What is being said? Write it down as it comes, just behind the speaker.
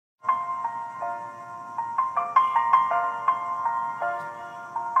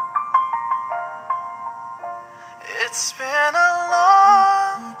It's been a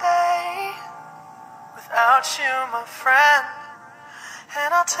long day without you, my friend,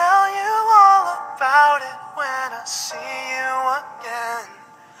 and I'll tell you all about it when I see you again.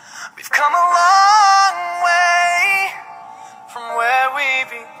 We've come a long way from where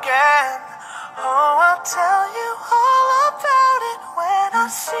we began. Oh, I'll tell you all about it when I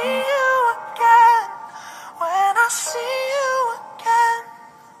see you again. When I see you again.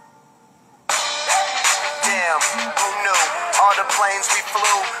 Damn, who knew? All the planes we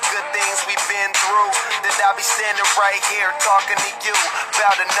flew, good things we've been through. That I'll be standing right here talking to you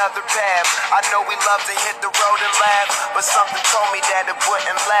about another path. I know we love to hit the road and laugh, but something told me that it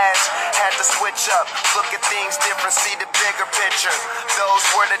wouldn't last. Had to switch up, look at things different, see the bigger picture. Those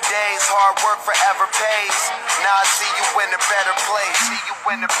were the days, hard work forever pays. Now I see you in a better place. See you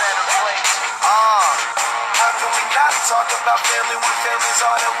in a better place. How can we not talk about family when family's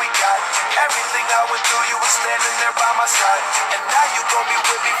all that we got? Everything I went through, you were standing there by my side, and now you gon' be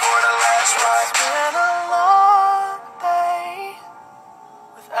with me for the last ride. It's been a long day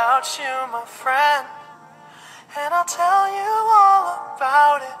without you, my friend, and I'll tell you all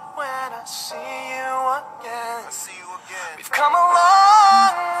about it when I see you again. We've come a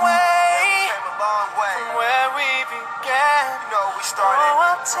long way, from where we began. We started. Oh,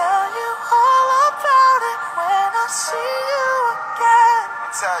 I'll tell you all about it when I see you again.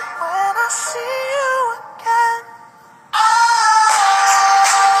 When I see you again.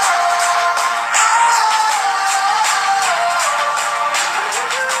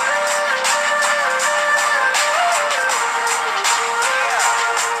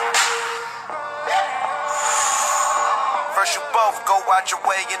 First you both go out your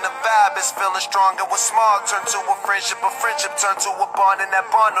way and the vibe is feeling stronger. What's small turn to a friendship turn to a bond, and that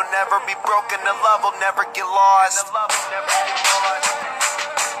bond will never be broken. The love will never get lost.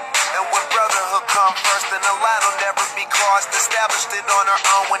 And when brotherhood come first, then the line will never be crossed. Established it on our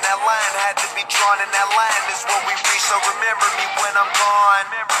own when that line had to be drawn, and that line is what we reach. So remember me when I'm gone.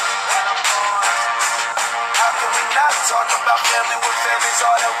 How can we not talk about family when family's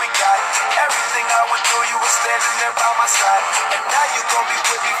all that we got? Everything I went through, you were standing there by my side, and now you gon' be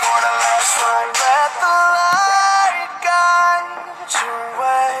with me for the last ride. Let the light guide your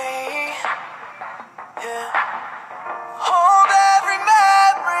way. Yeah. Hold every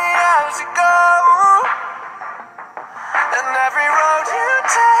memory as you go, and every road you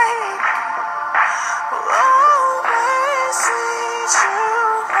take will always lead you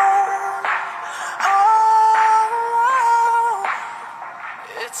home. Oh,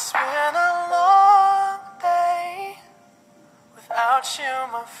 it's been a long day without you,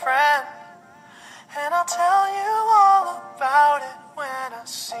 my friend, and I'll tell you all about it when I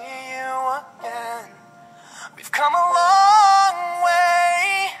see you again. We've come a long